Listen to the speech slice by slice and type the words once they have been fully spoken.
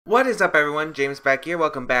What is up, everyone? James Baek here.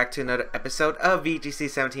 Welcome back to another episode of VGC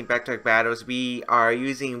 17 Baek Battles. We are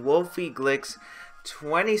using Wolfe Glick's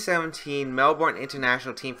 2017 Melbourne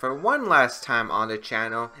International team for one last time on the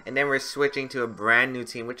channel, and then we're switching to a brand new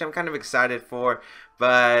team, which I'm kind of excited for,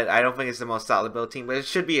 but I don't think it's the most solid build team, but it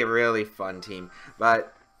should be a really fun team.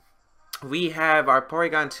 But we have our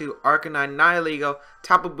Porygon2 Arcanine, Nihilego,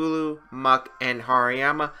 Tapu, Bulu, Muk, and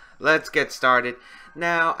Hariyama. Let's get started.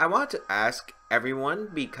 Now, I want to ask everyone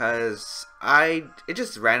because it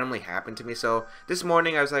just randomly happened to me. So this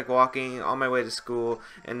morning I was like walking on my way to school,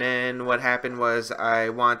 and then what happened was I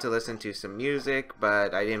wanted to listen to some music,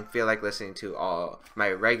 but I didn't feel like listening to all my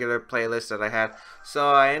regular playlists that I had,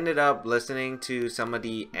 so I ended up listening to some of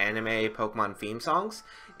the anime Pokemon theme songs,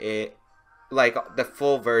 like the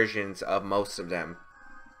full versions of most of them,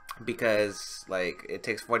 because like it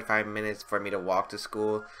takes 45 minutes for me to walk to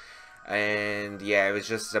school. And yeah, it was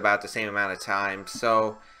just about the same amount of time.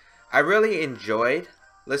 So I really enjoyed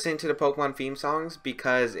listening to the Pokemon theme songs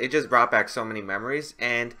because it just brought back so many memories,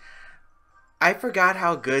 and I forgot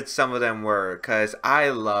how good some of them were because I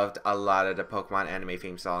loved a lot of the Pokemon anime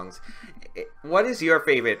theme songs. What is your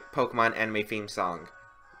favorite Pokemon anime theme song?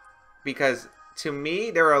 Because to me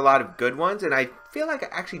there were a lot of good ones, and I feel like I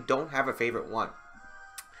actually don't have a favorite one.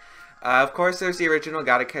 Of course, there's the original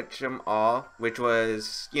Gotta Catch 'Em All, which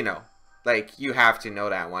was, you know, like, you have to know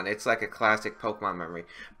that one. It's like a classic Pokemon memory.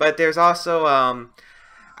 But there's also,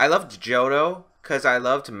 I loved Johto, because I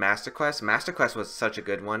loved Master Quest. Master Quest was such a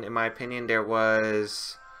good one, in my opinion. There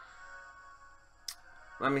was,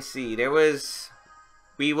 let me see, there was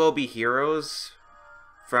We Will Be Heroes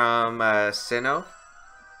from Sinnoh,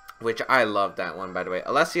 which I loved that one, by the way.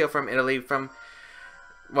 Alessio from Italy with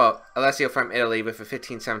a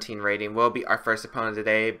 1517 rating will be our first opponent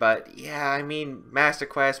today. But yeah, I mean, Master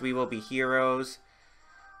Quest, We Will Be Heroes.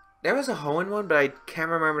 There was a Hoenn one, but I can't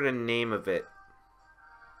remember the name of it.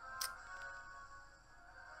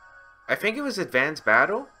 I think it was Advanced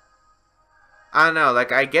Battle? I don't know,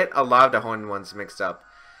 like I get a lot of the Hoenn ones mixed up.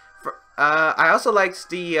 I also liked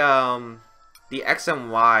the X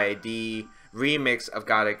and Y, the remix of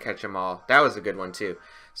Gotta Catch 'Em All. That was a good one too.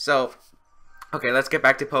 So okay, let's get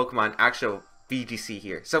back to Pokemon, actual VGC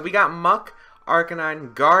here. So we got Muk,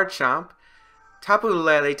 Arcanine, Garchomp, Tapu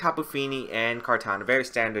Lele, Tapu Fini, and Kartana. Very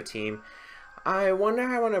standard team. I wonder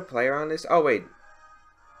how I want to play around this. Oh, wait.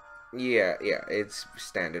 Yeah, it's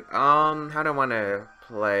standard. How do I want to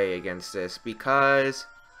play against this? Because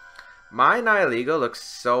my Nihilego looks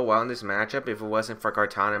so well in this matchup if it wasn't for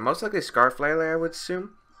Kartana. Most likely Scarflayer, I would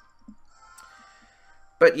assume.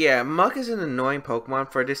 But yeah, Muk is an annoying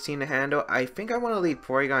Pokemon for this team to handle. I think I want to lead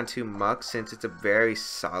Porygon2 Muk since it's a very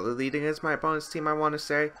solid lead against my opponent's team, I want to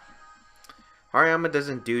say. Hariyama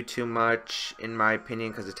doesn't do too much, in my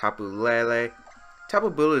opinion, because of Tapu Lele.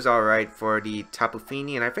 Tapu Bulu is alright for the Tapu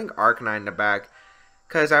Fini, and I think Arcanine in the back,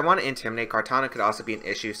 because I want to intimidate. Kartana could also be an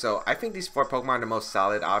issue, so I think these four Pokemon are the most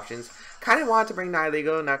solid options. Kind of wanted to bring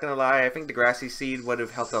Nihilego, not gonna lie. I think the Grassy Seed would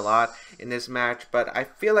have helped a lot in this match, but I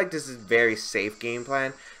feel like this is very safe game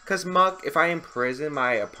plan, because Muk, if I imprison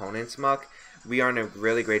my opponent's Muk, we are in a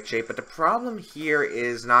really great shape. But the problem here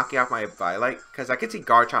is knocking off my Eviolite, because I could see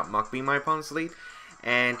Garchomp Muk being my opponent's lead,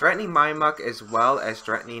 and threatening my Muk as well as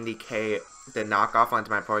threatening the knockoff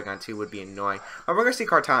onto my Porygon 2 would be annoying. But we're gonna see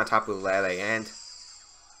Kartana Tapu Lele, and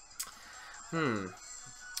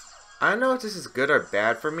I don't know if this is good or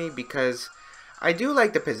bad for me, because I do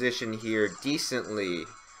like the position here decently.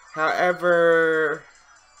 However,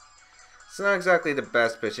 it's not exactly the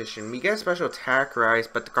best position. We get special attack rise,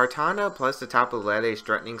 but the Kartana plus the Tapu Lele is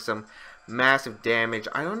threatening some massive damage.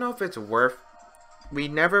 I don't know if it's worth. We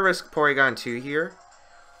never risk Porygon 2 here.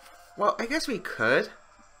 Well, I guess we could.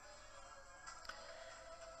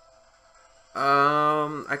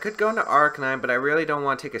 I could go into Arcanine, but I really don't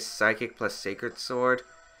want to take a Psychic plus Sacred Sword.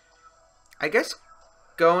 I guess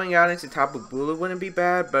going out into Tapu Bulu wouldn't be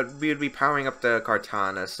bad, but we would be powering up the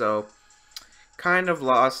Kartana, so kind of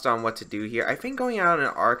lost on what to do here. I think going out in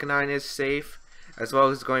Arcanine is safe, as well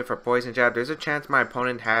as going for Poison Jab. There's a chance my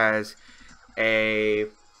opponent has a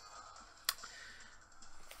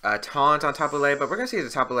Taunt on Tapu Lele, but we're going to see the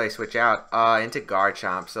Tapu Lele switch out into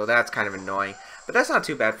Garchomp, so that's kind of annoying. But that's not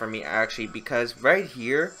too bad for me, actually, because right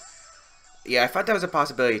here, yeah, I thought that was a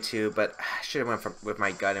possibility too, but I should have went with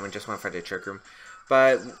my gut and just went for the Trick Room.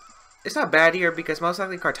 But it's not bad here, because most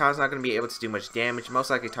likely Kartana's not going to be able to do much damage. Most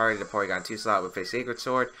likely target the Porygon 2 slot with a Sacred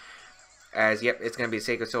Sword. As, yep, it's going to be a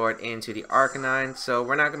Sacred Sword into the Arcanine. So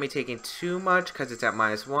we're not going to be taking too much because it's at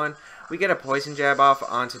 -1. We get a Poison Jab off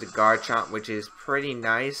onto the Garchomp, which is pretty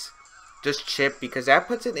nice. Just chip, because that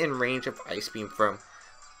puts it in range of Ice Beam from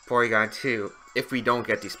Porygon2 if we don't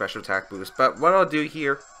get these special attack boosts. But what I'll do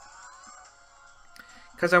here,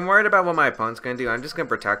 because I'm worried about what my opponent's going to do, I'm just going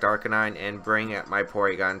to protect Arcanine and bring at my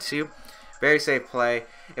Porygon2. Very safe play.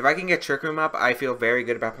 If I can get Trick Room up, I feel very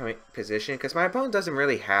good about my position, because my opponent doesn't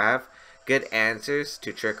really have good answers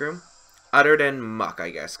to Trick Room, other than Muk, I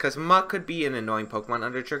guess. Because Muk could be an annoying Pokemon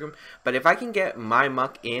under Trick Room, but if I can get my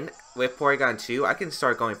Muk in with Porygon2, I can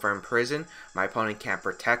start going for Imprison. My opponent can't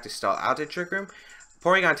protect to stall out the Trick Room.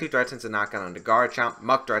 Porygon2 threatens to knock out on the Garchomp,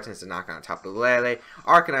 Muk threatens to knock out on Tapu,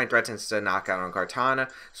 Arcanine threatens to knock out on Kartana.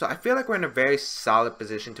 So I feel like we're in a very solid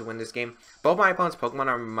position to win this game. Both my opponent's Pokemon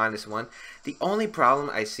are -1. The only problem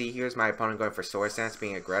I see here is my opponent going for Swords Dance,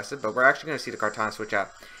 being aggressive, but we're actually going to see the Kartana switch out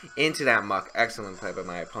into that Muk. Excellent play by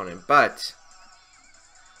my opponent, but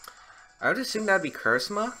I would assume that would be Curse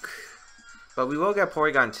Muk, but we will get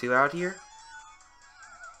Porygon2 out here,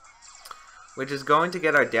 which is going to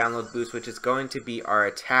get our download boost, which is going to be our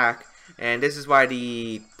attack. And this is why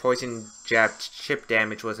the Poison Jab chip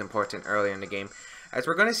damage was important earlier in the game, as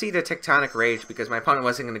we're going to see the Tectonic Rage, because my opponent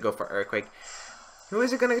wasn't going to go for Earthquake. Who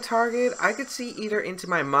is it going to target? I could see either into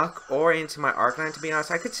my Muk or into my Arcanine, to be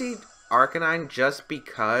honest. I could see Arcanine just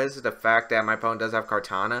because of the fact that my opponent does have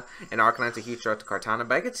Kartana, and Arcanine's a huge threat to Kartana,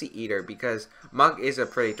 but I could see either, because Muk is a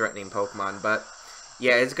pretty threatening Pokemon. But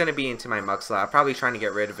yeah, it's going to be into my Muk slot. Probably trying to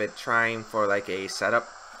get rid of it, trying for like a setup.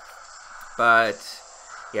 But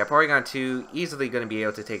yeah, Porygon2 easily going to be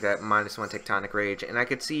able to take that -1 Tectonic Rage. And I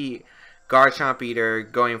could see Garchomp either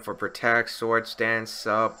going for Protect, Swords Dance,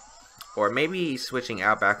 Sub, or maybe switching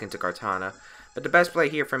out back into Kartana. But the best play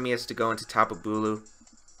here for me is to go into Tapu Bulu.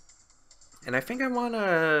 And I think I want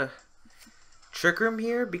to Trick Room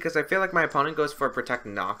here, because I feel like my opponent goes for a Protect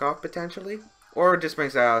knockoff potentially. Or just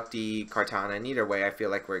brings out the Kartana, and either way I feel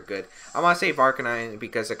like we're good. I want to save Arcanine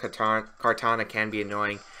because the Kartana can be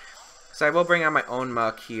annoying. So I will bring out my own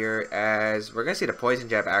Muk here, as we're going to see the Poison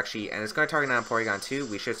Jab actually, and it's going to target on Porygon2.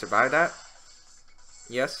 We should survive that.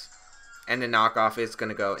 Yes. And the knockoff is going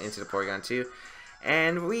to go into the Porygon2.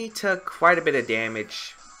 And we took quite a bit of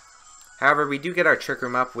damage. However, we do get our Trick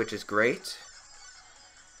Room up, which is great.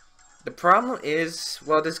 The problem is,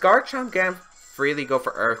 well, this Garchomp can freely go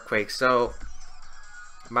for Earthquake, so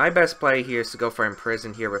my best play here is to go for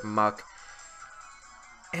Imprison here with Muk.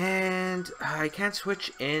 And I can't switch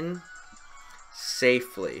in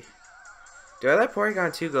safely. Do I let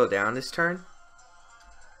Porygon2 go down this turn?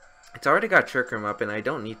 It's already got Trick Room up, and I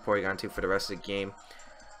don't need Porygon2 for the rest of the game.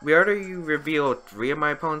 We already revealed 3 of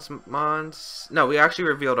my opponent's mons. No, we actually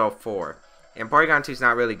revealed all 4. And Porygon2 is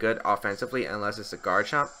not really good offensively unless it's a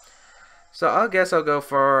Garchomp. So I guess I'll go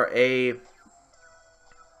for a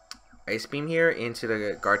Ice Beam here into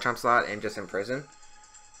the Garchomp slot and just Imprison.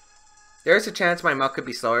 There's a chance my Muk could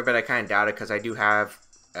be slower, but I kind of doubt it because I do have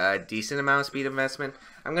a decent amount of speed investment.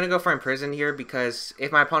 I'm going to go for Imprison here, because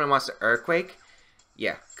if my opponent wants to Earthquake,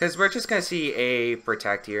 yeah, because we're just going to see a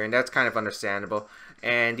Protect here, and that's kind of understandable.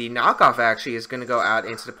 And the knockoff actually is going to go out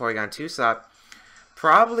into the Porygon2 slot,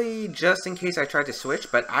 probably just in case I try to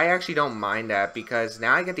switch, but I actually don't mind that, because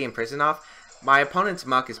now I get the Imprison off. My opponent's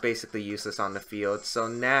Muk is basically useless on the field, so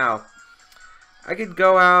now I could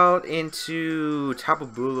go out into Tapu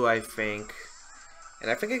Bulu, I think, and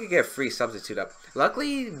I think I could get a free substitute up.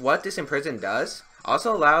 Luckily, what this Imprison does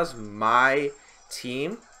also allows my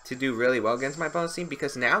team to do really well against my opponent's team,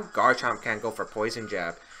 because now Garchomp can't go for Poison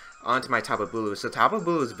Jab onto my Tapu Bulu. So Tapu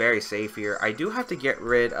Bulu is very safe here. I do have to get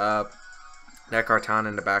rid of that Kartana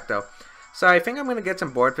in the back though. So I think I'm going to get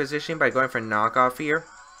some board positioning by going for knockoff here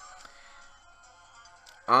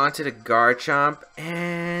onto the Garchomp,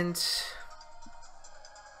 and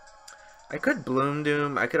I could Bloom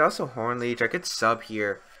Doom, I could also Horn Leech, I could sub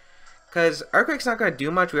here, because Earthquake's not going to do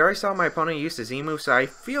much. We already saw my opponent use the Z move, so I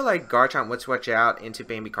feel like Garchomp would switch out into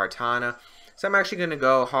Baby Kartana. So I'm actually going to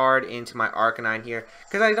go hard into my Arcanine here,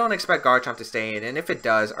 because I don't expect Garchomp to stay in, and if it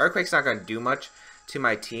does, Earthquake's not going to do much to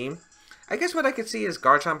my team. I guess what I could see is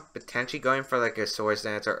Garchomp potentially going for like a Swords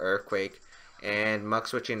Dance or Earthquake, and Muk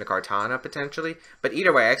switching to Kartana potentially. But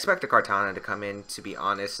either way, I expect the Kartana to come in, to be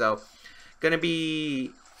honest. So, going to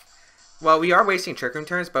be, well, we are wasting Trick Room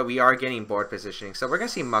turns, but we are getting board positioning. So we're going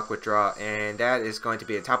to see Muk withdraw, and that is going to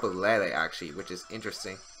be a Tapu Lele actually, which is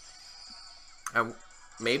interesting.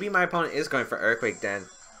 Maybe my opponent is going for Earthquake then.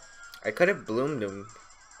 I could have bloomed him.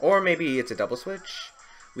 Or maybe it's a double switch.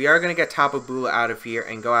 We are going to get Tapu Bulu out of here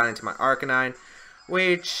and go out into my Arcanine,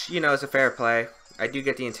 which, you know, is a fair play. I do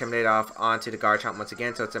get the Intimidate off onto the Garchomp once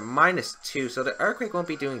again, so it's a -2. So the Earthquake won't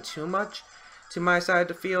be doing too much to my side of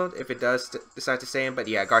the field if it does decide to stay in. But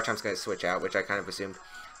yeah, Garchomp's going to switch out, which I kind of assumed.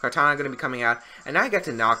 Kartana going to be coming out, and now I get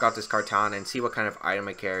to knock out this Kartana and see what kind of item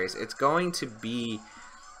it carries. It's going to be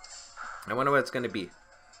I wonder what it's going to be.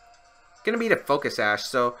 Going to be the Focus Sash,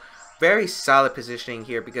 so very solid positioning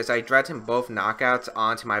here because I threatened both knockouts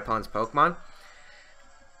onto my opponent's Pokemon.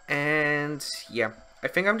 And yeah, I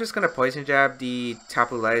think I'm just going to Poison Jab the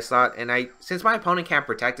Tapu Lele slot, and since my opponent can't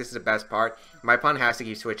protect, this is the best part. My opponent has to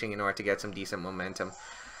keep switching in order to get some decent momentum.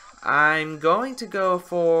 I'm going to go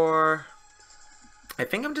for... I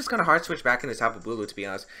think I'm just going to hard switch back into Tapu Bulu, to be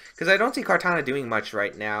honest, because I don't see Kartana doing much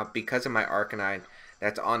right now because of my Arcanine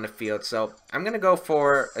that's on the field. So I'm going to go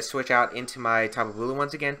for a switch out into my Tapu Bulu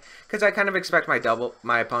once again, because I kind of expect my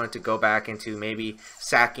opponent to go back into maybe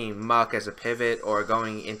sacking Muk as a pivot or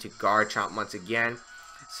going into Garchomp once again.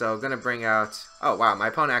 So I'm going to bring out... Oh, wow, my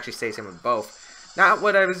opponent actually stays in with both. Not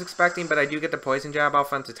what I was expecting, but I do get the Poison Jab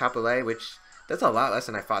off onto Tapu Lele, which does a lot less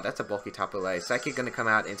than I thought. That's a bulky Tapu Lele. Psychic going to come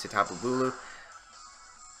out into Tapu Bulu.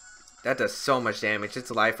 That does so much damage. It's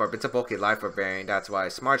a Life Orb. It's a bulky Life Orb variant. That's why.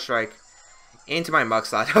 Smart Strike into my Muk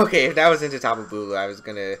slot. Okay, if that was into Tapu Bulu, I was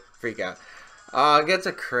going to freak out. Gets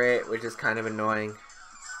a crit, which is kind of annoying.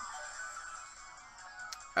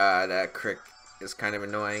 That crit is kind of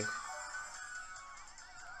annoying.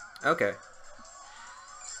 Okay.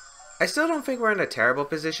 I still don't think we're in a terrible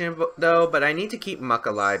position, though, but I need to keep Muk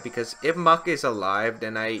alive, because if Muk is alive,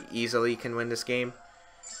 then I easily can win this game.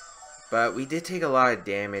 But we did take a lot of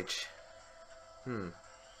damage.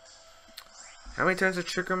 How many turns of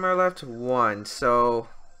Trick Room are left? 1. So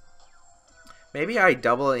maybe I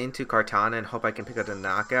double into Kartana and hope I can pick up the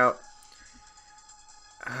knockout.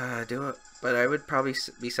 Do it, but I would probably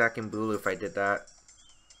be sacking Bulu if I did that.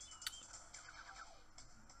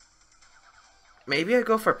 Maybe I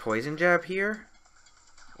go for Poison Jab here,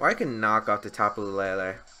 or I can knock off the Tapu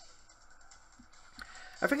Lele.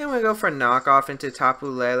 I think I'm gonna go for a knockoff into Tapu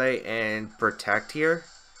Lele and protect here.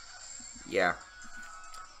 Yeah.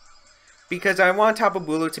 Because I want Tapu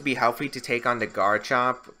Bulu to be healthy to take on the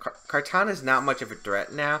Garchomp. Kartana is not much of a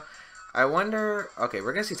threat now. I wonder... Okay,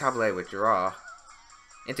 we're gonna see Tapu Lele withdraw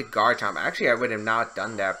into Garchomp. Actually, I would have not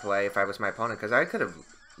done that play if I was my opponent, because I could have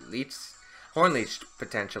Horn Leeched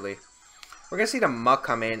potentially. We're gonna see the Muk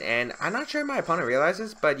come in, and I'm not sure if my opponent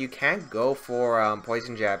realizes, but you can't go for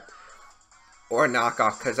Poison Jab or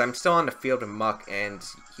knockoff, because I'm still on the field with Muk and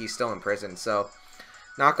he's still in prison. So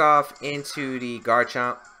knockoff into the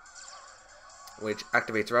Garchomp, which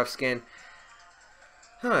activates Rough Skin.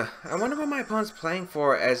 I wonder what my opponent's playing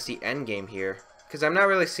for as the end game here, because I'm not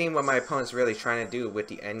really seeing what my opponent's really trying to do with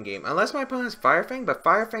the end game. Unless my opponent has Fire Fang, but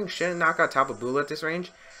Fire Fang shouldn't knock out Tapu Bulu at this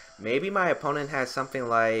range. Maybe my opponent has something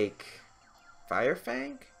like Fire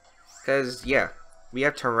Fang? Because, yeah, we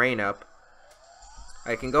have Terrain up.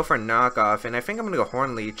 I can go for a knockoff, and I think I'm going to go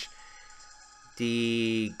Horn Leech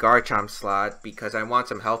the Garchomp slot because I want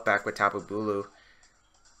some health back with Tapu Bulu.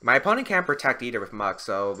 My opponent can't protect either with Muk,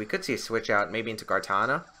 so we could see a switch out maybe into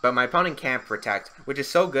Kartana. But my opponent can't protect, which is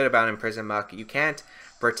so good about Imprison Muk. You can't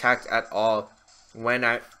protect at all when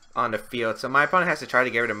on the field. So my opponent has to try to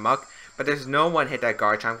get rid of Muk, but there's no one hit that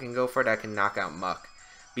Garchomp can go for that can knock out Muk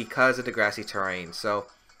because of the grassy terrain. So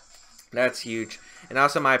that's huge. And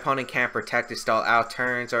also my opponent can't protect to stall out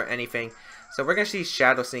turns or anything. So we're going to see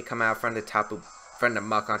Shadow Sneak come out from the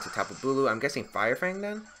Muk onto Tapu Bulu. I'm guessing Fire Fang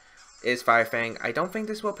then? Is Fire Fang. I don't think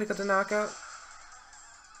this will pick up the knockout.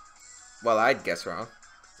 Well, I'd guess wrong.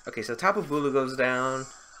 Okay, so Tapu Bulu goes down.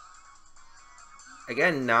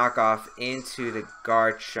 Again, knockoff into the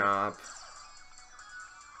Garchomp.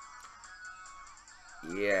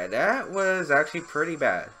 Yeah, that was actually pretty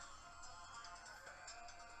bad.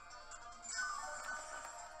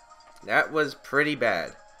 That was pretty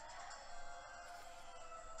bad.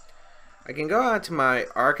 I can go on to my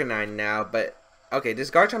Arcanine now, but okay, this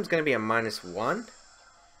Garchomp's going to be a -1.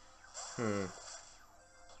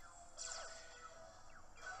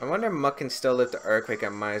 I wonder if Muk can still lift the Earthquake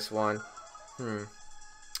at -1.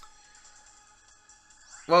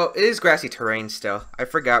 Well, it is grassy terrain still. I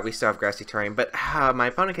forgot we still have grassy terrain, but my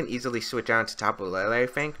opponent can easily switch on to Tapu Lele, I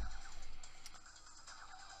think.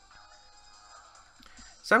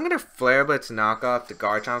 So I'm going to Flare Blitz knock off the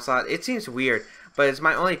Garchomp slot. It seems weird, but it's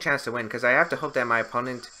my only chance to win because I have to hope that my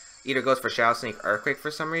opponent either goes for Shadow Sneak Earthquake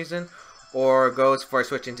for some reason, or goes for a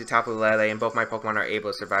switch into Tapu Lele and both my Pokemon are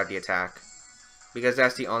able to survive the attack. Because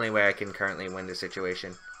that's the only way I can currently win this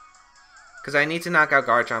situation. Because I need to knock out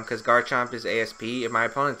Garchomp because Garchomp is ASP. If my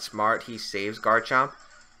opponent's smart, he saves Garchomp.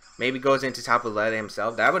 Maybe goes into Tapu Lele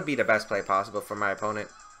himself. That would be the best play possible for my opponent.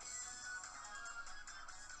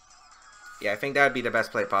 Yeah, I think that would be the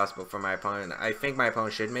best play possible for my opponent. I think my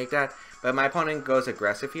opponent should make that. But my opponent goes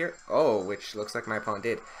aggressive here. Oh, which looks like my opponent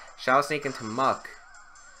did. Shadow Sneak into Muk.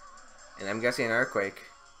 And I'm guessing an Earthquake.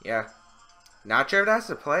 Yeah. Not sure if that's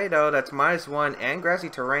the play though. That's -1 and grassy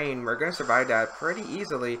terrain. We're gonna survive that pretty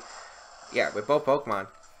easily. Yeah, with both Pokemon.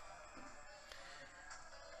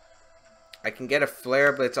 I can get a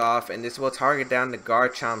Flare Blitz off, and this will target down the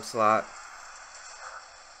Garchomp slot.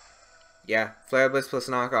 Yeah, Flare Blitz plus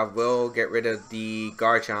knockoff will get rid of the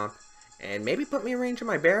Garchomp. And maybe put me in range of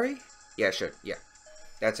my berry? Yeah, sure. Yeah.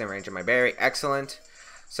 That's in range of my berry. Excellent.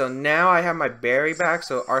 So now I have my berry back,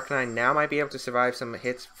 so Arcanine now might be able to survive some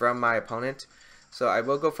hits from my opponent. So I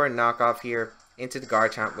will go for a knockoff here into the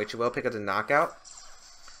Garchomp, which will pick up the knockout.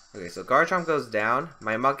 Okay, so Garchomp goes down.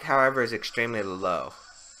 My Muk, however, is extremely low.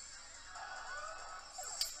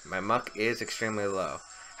 My Muk is extremely low.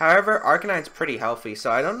 However, Arcanine's pretty healthy,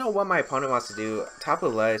 so I don't know what my opponent wants to do. Tapu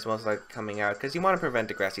Lele is most likely coming out, because you want to prevent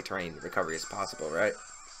the grassy terrain recovery as possible, right?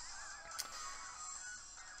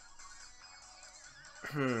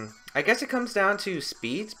 I guess it comes down to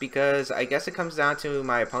speeds, because I guess it comes down to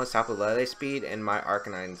my opponent's Tapu Lele speed and my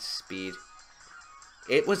Arcanine's speed.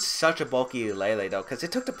 It was such a bulky Lele, though, because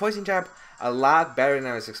it took the Poison Jab a lot better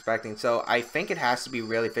than I was expecting, so I think it has to be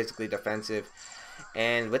really physically defensive.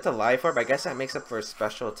 And with the Life Orb, I guess that makes up for a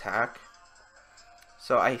special attack.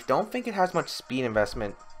 So I don't think it has much speed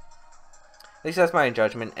investment. At least that's my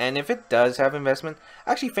judgment. And if it does have investment,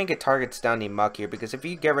 I actually think it targets down the Muk here. Because if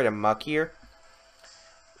you get rid of Muk here,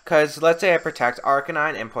 because let's say I protect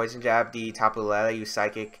Arcanine and Poison Jab the Tapu Lele, use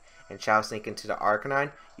Psychic and Shadow Sneak into the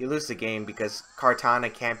Arcanine, you lose the game because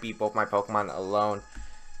Kartana can't beat both my Pokemon alone.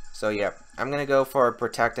 So yeah, I'm going to go for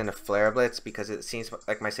Protect and a Flare Blitz because it seems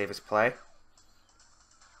like my safest play.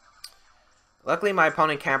 Luckily, my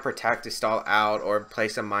opponent can't protect to stall out or play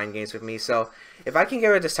some mind games with me, so if I can get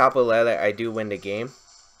rid of this Tapu Lele, I do win the game.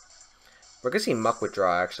 We're going to see Muk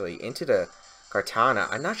withdraw, actually, into the Kartana.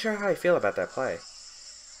 I'm not sure how I feel about that play.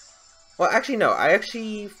 Well, actually, no. I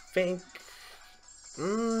actually think...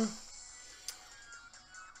 I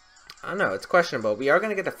don't know. It's questionable. We are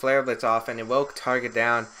going to get the Flare Blitz off, and it will target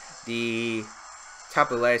down the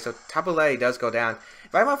Tapu Lele, so Tapu Lele does go down.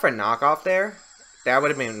 If I went for a knockoff there, that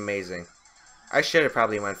would have been amazing. I should have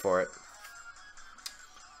probably went for it.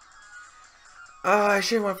 I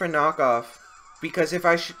should have went for knockoff. Because if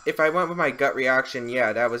I went with my gut reaction,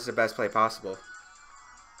 yeah, that was the best play possible.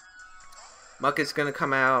 Muk is going to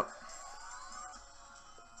come out.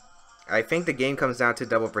 I think the game comes down to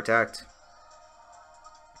double protect.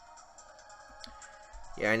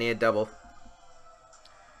 Yeah, I need a double.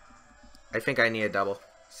 I think I need a double.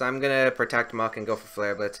 So I'm going to protect Muk and go for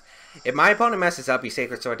Flare Blitz. If my opponent messes up, you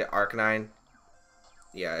Sacred Sword to Arcanine.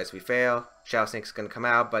 Yeah, as we fail, Shadow Sneak's gonna come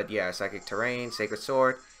out, but yeah, Psychic Terrain, Sacred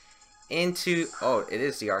Sword, into... Oh, it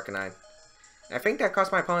is the Arcanine. I think that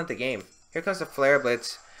cost my opponent the game. Here comes the Flare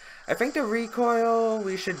Blitz. I think the recoil,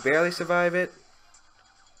 we should barely survive it.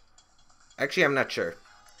 Actually, I'm not sure.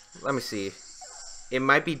 Let me see. It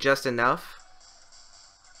might be just enough.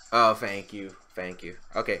 Oh, thank you. Thank you.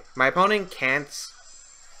 Okay, my opponent can't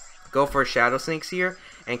go for Shadow Sneaks here,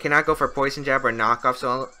 and cannot go for Poison Jab or Knockoff,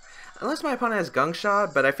 so... Unless my opponent has Gunk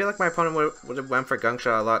Shot, but I feel like my opponent would have went for Gunk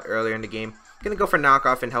Shot a lot earlier in the game. I'm going to go for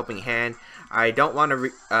Knockoff and Helping Hand. I don't want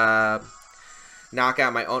to knock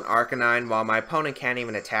out my own Arcanine while my opponent can't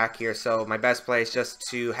even attack here. So my best play is just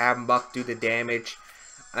to have Muk do the damage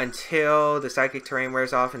until the Psychic Terrain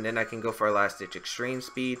wears off, and then I can go for a Last Ditch Extreme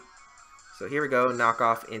Speed. So here we go,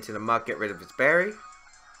 Knockoff into the Muk, get rid of its berry.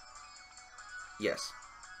 Yes.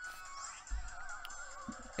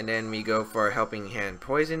 And then we go for Helping Hand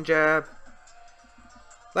Poison Jab.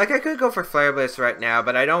 Like, I could go for Flare Blitz right now,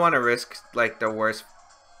 but I don't want to risk, like, the worst.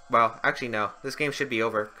 Well, actually, no. This game should be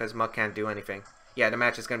over, because Muk can't do anything. Yeah, the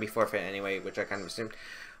match is going to be forfeit anyway, which I kind of assumed.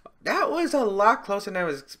 That was a lot closer than I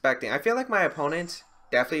was expecting. I feel like my opponent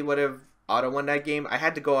definitely would have auto-won that game. I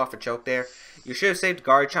had to go off a choke there. You should have saved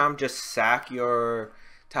Garchomp, just sack your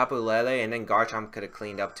Tapu Lele, and then Garchomp could have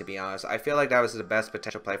cleaned up, to be honest. I feel like that was the best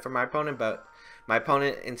potential play for my opponent, but... My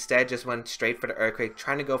opponent instead just went straight for the Earthquake,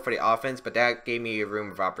 trying to go for the offense, but that gave me a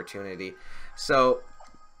room of opportunity. So,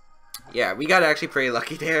 yeah, we got actually pretty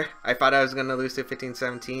lucky there. I thought I was going to lose to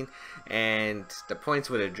 15-17, and the points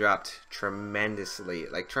would have dropped tremendously.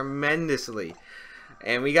 Like, tremendously.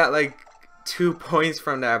 And we got, like, 2 points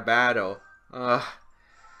from that battle.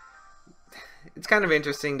 It's kind of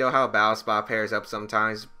interesting, though, how Battle Spot pairs up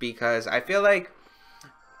sometimes, because I feel like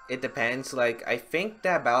it depends. Like, I think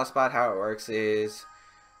that Battle Spot, how it works is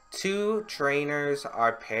 2 trainers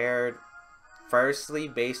are paired firstly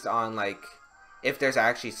based on, like, if there's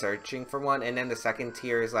actually searching for one, and then the second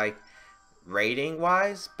tier is, like, rating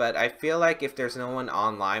wise. But I feel like if there's no one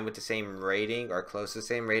online with the same rating or close to the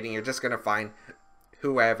same rating, you're just gonna find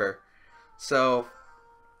whoever. So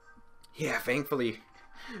yeah, thankfully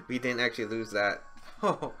we didn't actually lose that.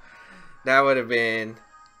 Oh, that would have been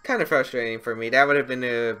kind of frustrating for me. That would have been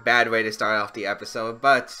a bad way to start off the episode.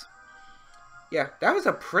 But yeah, that was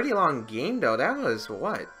a pretty long game though. That was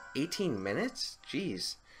what, 18 minutes?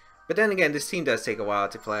 Jeez. But then again, this team does take a while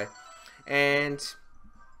to play. And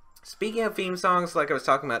speaking of theme songs, like I was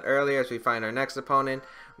talking about earlier, as we find our next opponent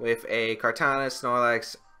with a Kartana,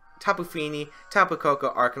 Snorlax, Tapu Fini, Tapu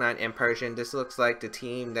Koko, Arcanine, and Persian. This looks like the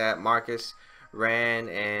team that Marcus ran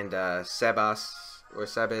and Sebas, or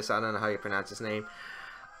Sebas, I don't know how you pronounce his name.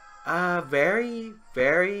 Very,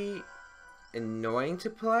 very annoying to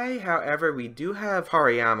play. However, we do have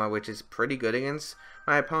Hariyama, which is pretty good against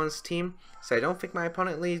my opponent's team. So I don't think my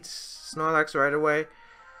opponent leads Snorlax right away.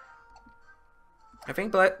 I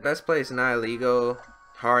think best play is Nihilego,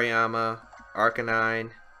 Hariyama,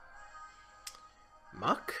 Arcanine,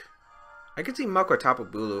 Muk? I could see Muk or Tapu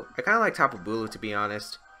Bulu. I kind of like Tapu Bulu, to be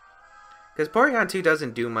honest. Because Porygon2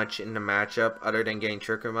 doesn't do much in the matchup other than getting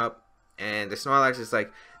Trick Room up. And the Snorlax is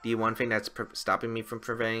like the one thing that's stopping me from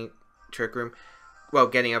preventing Trick Room. Well,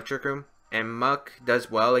 getting up Trick Room. And Muk does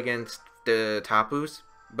well against the Tapus,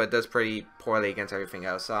 but does pretty poorly against everything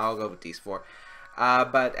else. So I'll go with these four.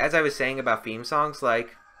 But as I was saying about theme songs,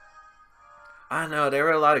 like, I don't know, there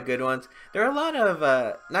were a lot of good ones. There were a lot of,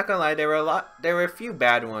 not gonna lie, there were a few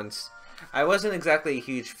bad ones. I wasn't exactly a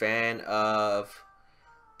huge fan of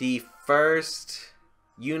the first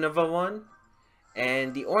Unova one,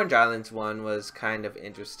 and the Orange Islands one was kind of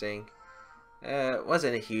interesting.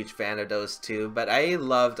 Wasn't a huge fan of those two, but I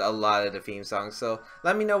loved a lot of the theme songs. So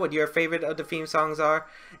let me know what your favorite of the theme songs are,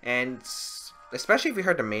 and especially if you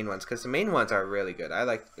heard the main ones, because the main ones are really good. I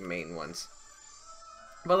like the main ones.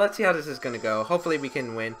 But let's see how this is going to go. Hopefully we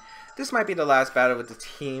can win. This might be the last battle with the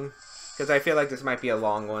team, because I feel like this might be a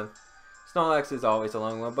long one. Snorlax is always a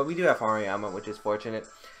long one, but we do have Hariyama, which is fortunate.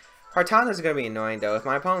 Kartana is going to be annoying, though. If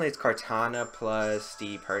my opponent leads Kartana plus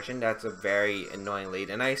the Persian, that's a very annoying lead,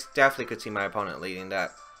 and I definitely could see my opponent leading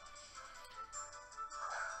that.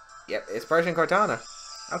 Yep, it's Persian Kartana.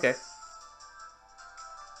 Okay.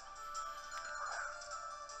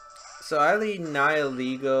 So I lead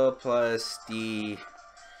Nihilego plus the...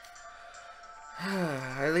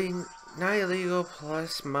 I lead Nihilego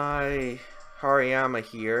plus my Hariyama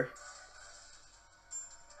here.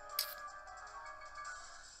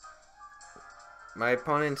 My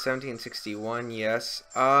opponent 1761, yes.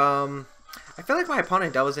 I feel like my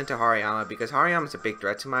opponent doubles into Hariyama because Hariyama's a big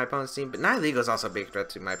threat to my opponent's team, but Nihilego's also a big threat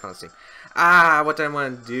to my opponent's team. What do I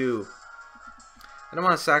want to do? I don't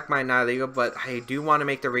want to sack my Nihilego, but I do want to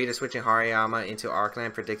make the read of switching Hariyama into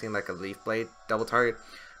Arcanine, predicting like a Leaf Blade double target.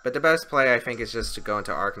 But the best play, I think, is just to go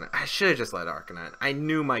into Arcanine. I should have just let Arcanine. I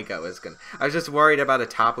knew my gut was gonna. I was just worried about a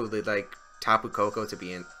Tapu lead, like Tapu Koko, to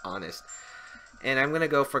be honest. And I'm gonna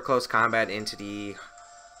go for close combat into the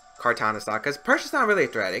Kartana stock, because Persian's not really a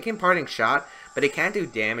threat. It can parting shot, but it can't do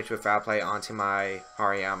damage with foul play onto my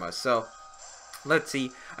Hariyama. So let's see.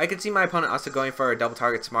 I can see my opponent also going for a double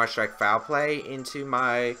target Smart Strike foul play into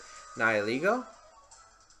my Nihilego,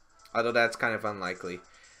 although that's kind of unlikely.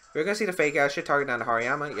 We're gonna see the fake out. Should target down to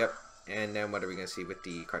Hariyama. Yep. And then what are we gonna see with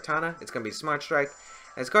the Kartana? It's gonna be Smart Strike,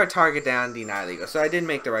 and it's gonna target down the Nihilego. So I did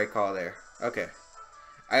make the right call there. Okay.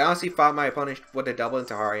 I honestly thought my opponent would have doubled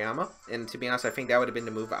into Hariyama, and to be honest, I think that would have been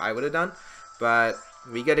the move I would have done, but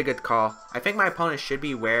we get a good call. I think my opponent should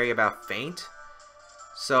be wary about Feint,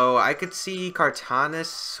 so I could see Kartana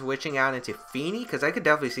switching out into Fini, because I could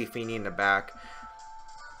definitely see Fini in the back.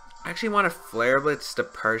 I actually want to Flare Blitz the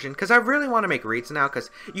Persian, because I really want to make reads now, because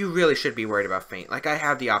you really should be worried about Feint. Like, I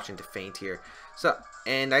have the option to Feint here. So,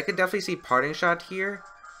 and I could definitely see Parting Shot here.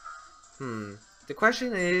 The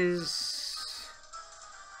question is...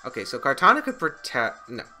 Okay, so Kartana could protect...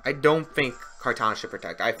 No, I don't think Kartana should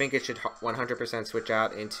protect. I think it should 100% switch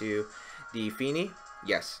out into the Fini.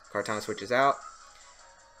 Yes, Kartana switches out.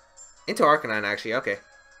 Into Arcanine, actually. Okay.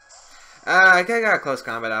 I got a close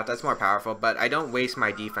combat out. That's more powerful, but I don't waste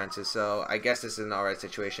my defenses, so I guess this is an alright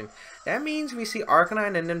situation. That means we see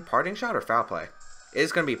Arcanine and then Parting Shot or Foul Play. It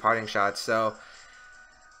is going to be Parting Shot, so...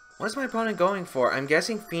 What's my opponent going for? I'm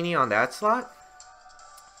guessing Fini on that slot.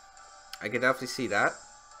 I can definitely see that.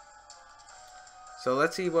 So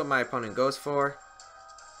let's see what my opponent goes for.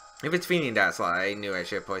 If it's Fini in that slot, I knew I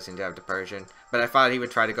should have poisoned to have the Persian. But I thought he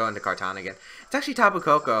would try to go into Kartana again. It's actually Tapu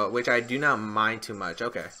Koko, which I do not mind too much.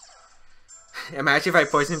 Okay. Imagine if I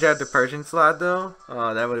poisoned to have the Persian slot, though.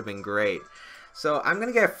 Oh, that would have been great. So I'm going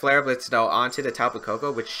to get Flare Blitz, though, onto the Tapu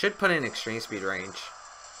Koko, which should put in Extreme Speed range.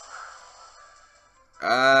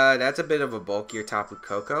 That's a bit of a bulkier Tapu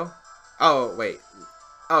Koko. Oh, wait.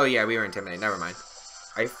 Oh, yeah, we were intimidated. Never mind.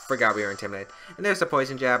 I forgot we were intimidated. And there's the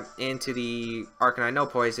poison jab into the Arcanine. No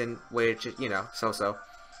poison, which, you know, so-so.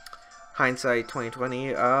 Hindsight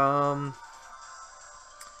 2020. I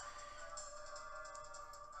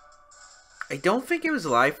don't think it was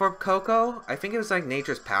Life Orb Coco. I think it was like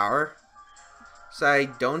Nature's Power. So I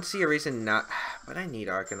don't see a reason not... But I need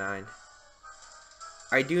Arcanine.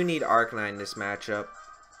 I do need Arcanine in this matchup.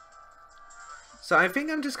 So I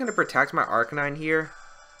think I'm just going to protect my Arcanine here.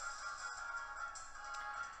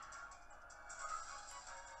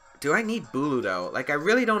 Do I need Bulu though? Like, I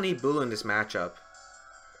really don't need Bulu in this matchup.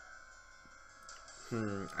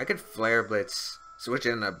 I could Flare Blitz, switch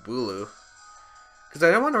in a Bulu. Because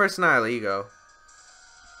I don't want to risk Nihilego.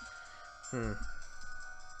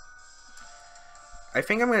 I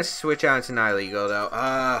think I'm going to switch out into Nihilego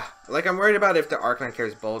though. Like, I'm worried about if the Arcanine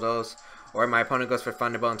carries Bulldoze. Or my opponent goes for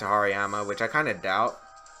Thunderbolt into Hariyama, which I kind of doubt.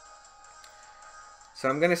 So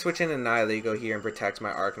I'm going to switch into Nihilego here and protect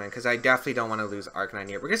my Arcanine. Because I definitely don't want to lose Arcanine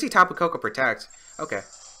here. We're going to see Tapu Koko protect. Okay.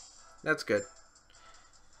 That's good.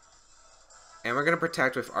 And we're going to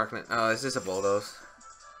protect with Arcanine. Oh, is this a Bulldoze?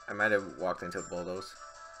 I might have walked into a Bulldoze.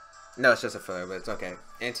 No, it's just a Flare, but it's okay.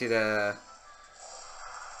 Into the...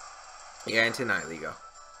 Yeah, into Nihilego.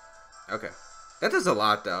 Okay. That does a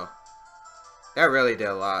lot, though. That really did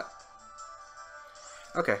a lot.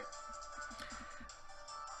 Okay.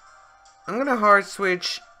 I'm going to hard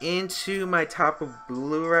switch into my Tapu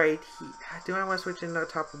Bulu right here. Do I want to switch into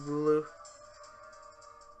Tapu Bulu?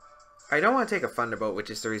 I don't want to take a Thunderbolt, which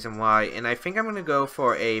is the reason why. And I think I'm going to go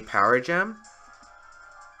for a Power Gem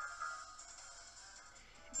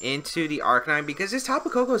into the Arcanine, because this Tapu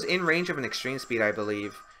Koko is in range of an Extreme Speed, I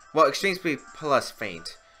believe. Well, Extreme Speed plus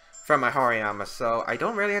Feint from my Hariyama, so I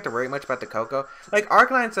don't really have to worry much about the Koko. Like,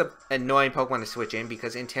 Arcanine's an annoying Pokemon to switch in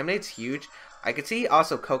because Intimidate's huge. I could see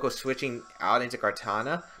also Koko switching out into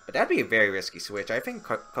Kartana, but that'd be a very risky switch. I think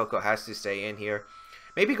Koko has to stay in here.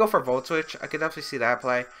 Maybe go for Volt Switch. I could definitely see that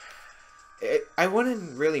play. I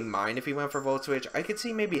wouldn't really mind if he went for Volt Switch. I could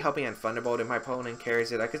see maybe helping on Thunderbolt if my opponent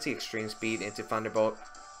carries it. I could see Extreme Speed into Thunderbolt.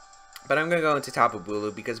 But I'm going to go into Tapu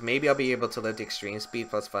Bulu because maybe I'll be able to live the Extreme Speed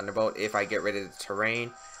plus Thunderbolt if I get rid of the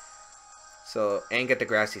terrain. So, and get the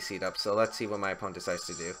Grassy Seed up. So let's see what my opponent decides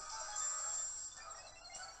to do.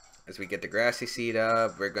 As we get the Grassy Seed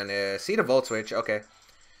up, we're going to see the Volt Switch. Okay.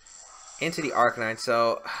 Into the Arcanine.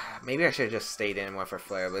 So, maybe I should have just stayed in and went for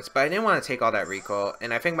Flare Blitz. But I didn't want to take all that recoil.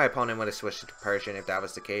 And I think my opponent would have switched to Persian if that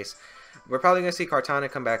was the case. We're probably going to see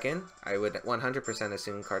Kartana come back in. I would 100%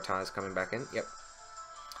 assume Kartana is coming back in. Yep.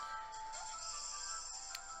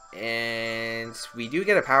 And we do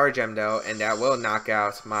get a Power Gem though, and that will knock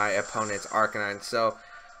out my opponent's Arcanine. So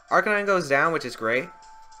Arcanine goes down, which is great.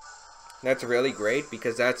 That's really great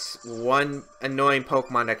because that's one annoying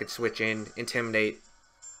Pokemon that could switch in, Intimidate,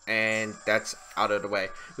 and that's out of the way.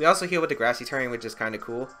 We also heal with the Grassy Terrain, which is kind of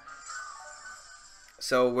cool.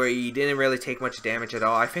 So we didn't really take much damage at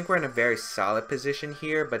all. I think we're in a very solid position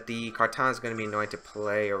here, but the Kartana is going to be annoying to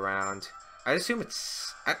play around. I assume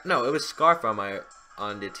it's... no, it was Scarf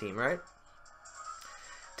on the team, right?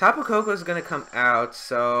 Tapu Koko is going to come out,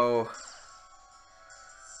 so...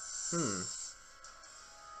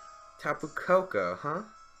 Tapu Koko, huh?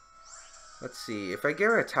 Let's see. If I get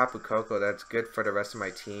rid of Tapu Koko, that's good for the rest of my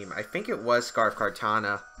team. I think it was Scarf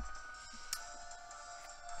Kartana.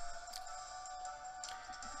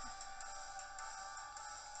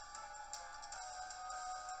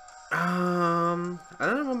 I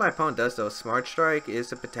don't know what my opponent does though. Smart Strike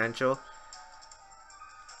is a potential.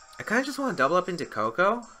 I kind of just want to double up into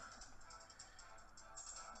Koko.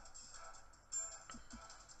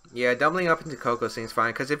 Yeah, doubling up into Koko seems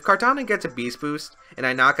fine. Because if Kartana gets a Beast Boost and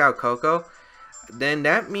I knock out Koko, then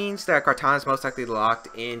that means that Kartana is most likely locked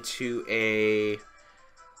into a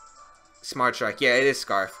Smart Strike. Yeah, it is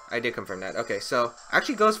Scarf. I did confirm that. Okay, so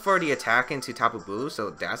actually goes for the attack into Tapu Bulu. So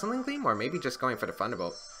Dazzling Gleam or maybe just going for the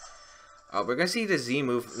Thunderbolt. We're going to see the Z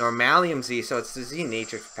move. Normalium Z, so it's the Z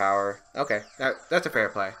Nature power. Okay, that's a fair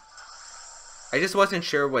play. I just wasn't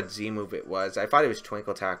sure what Z move it was. I thought it was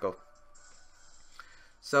Twinkle Tackle.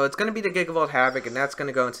 So it's going to be the Gigavolt Havoc, and that's going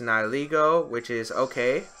to go into Nihilego, which is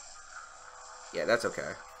okay. Yeah, that's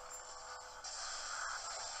okay.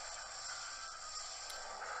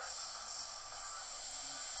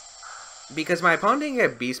 Because my opponent didn't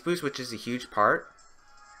get Beast Boost, which is a huge part.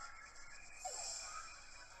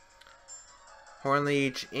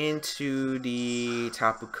 Hornleech into the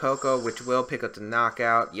Tapu Koko, which will pick up the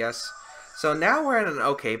knockout. Yes. So now we're in an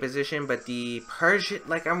okay position, but the Persian,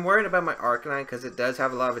 like, I'm worried about my Arcanine because it does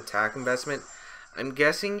have a lot of attack investment. I'm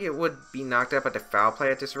guessing it would be knocked out by the Foul Play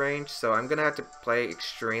at this range, so I'm going to have to play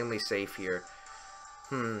extremely safe here.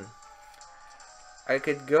 I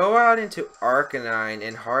could go out into Arcanine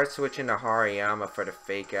and hard switch into Hariyama for the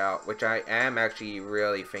fake out, which I am actually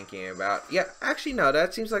really thinking about. Yeah, actually no,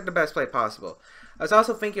 that seems like the best play possible. I was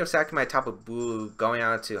also thinking of sacking my Tapu Bulu going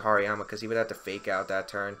out to Hariyama because he would have to fake out that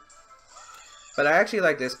turn. But I actually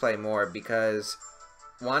like this play more because,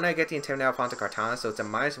 one, I get the Intimidate off onto Kartana, so it's a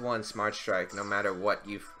 -1 Smart Strike no matter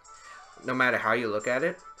how you look at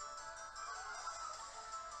it.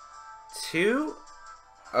 2,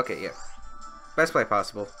 okay, yeah. Best play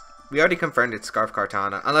possible. We already confirmed it's Scarf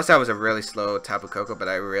Kartana, unless that was a really slow Tapu Koko, but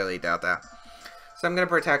I really doubt that. So I'm going to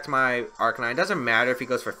protect my Arcanine. It doesn't matter if he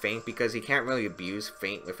goes for Feint because he can't really abuse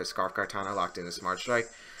Feint with a Scarf Kartana locked in a Smart Strike.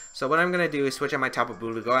 So what I'm going to do is switch out my Tapu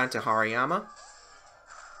Bulu to go out to Hariyama.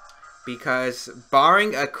 Because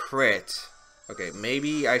barring a crit, okay,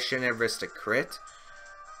 maybe I shouldn't have risked a crit.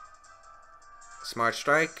 Smart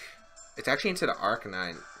Strike. It's actually into the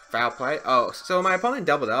Arcanine. Foul play. Oh, so my opponent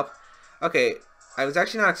doubled up. Okay, I was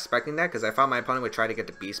actually not expecting that because I thought my opponent would try to get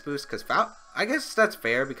the Beast Boost. Because foul, I guess that's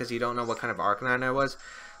fair because you don't know what kind of Arcanine I was.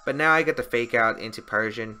 But now I get the fake out into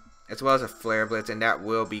Persian, as well as a Flare Blitz, and that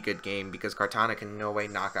will be good game because Kartana can in no way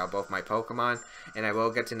knock out both my Pokemon, and I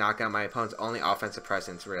will get to knock out my opponent's only offensive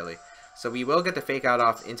presence, really. So we will get the fake out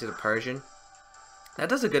off into the Persian. That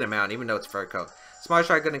does a good amount, even though it's Fur Coat. Smart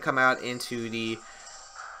Strike going to come out into the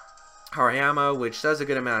Hariyama, which does a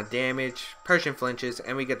good amount of damage. Persian flinches,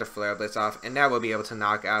 and we get the Flare Blitz off, and that will be able to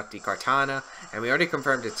knock out the Kartana. And we already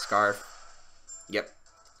confirmed it's Scarf. Yep,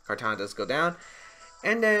 Kartana does go down.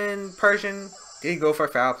 And then Persian did go for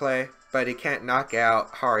foul play, but he can't knock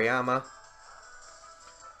out Hariyama.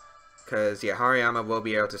 Because, yeah, Hariyama will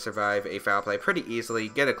be able to survive a foul play pretty easily,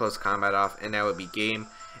 get a close combat off, and that would be game.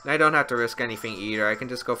 And I don't have to risk anything either. I can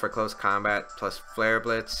just go for close combat plus Flare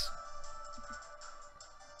Blitz.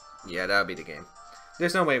 Yeah, that would be the game.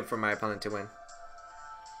 There's no way for my opponent to win.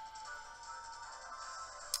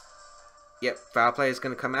 Yep, foul play is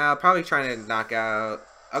going to come out. Probably trying to knock out.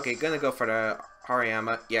 Okay, going to go for the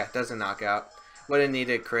Hariyama. Yeah, doesn't knock out. Would have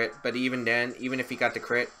needed a crit, but even then, even if he got the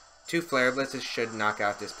crit, 2 Flare Blitzes should knock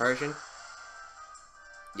out this Persian.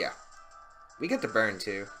 Yeah. We get the burn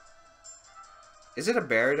too. Is it a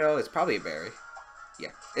bear though? It's probably a berry.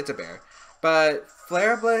 Yeah, it's a bear. But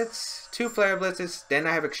Flare Blitz, 2 Flare Blitzes, then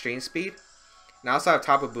I have Extreme Speed. And I also have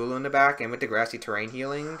Tapu Bulu in the back, and with the Grassy Terrain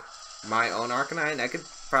healing my own Arcanine, I could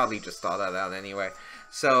probably just thaw that out anyway.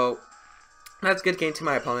 So, that's a good game to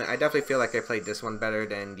my opponent. I definitely feel like I played this one better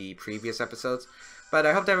than the previous episodes. But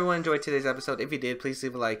I hope that everyone enjoyed today's episode. If you did, please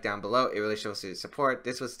leave a like down below. It really shows your support.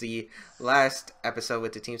 This was the last episode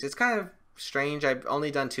with the teams. It's kind of strange. I've only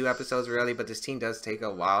done 2 episodes really, but this team does take a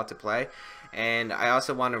while to play. And I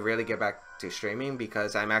also want to really get back to streaming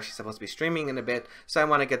because I'm actually supposed to be streaming in a bit. So I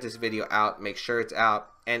want to get this video out, make sure it's out,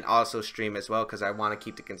 and also stream as well because I want to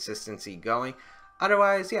keep the consistency going.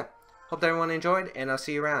 Otherwise, yeah. Hope that everyone enjoyed, and I'll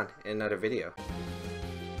see you around in another video.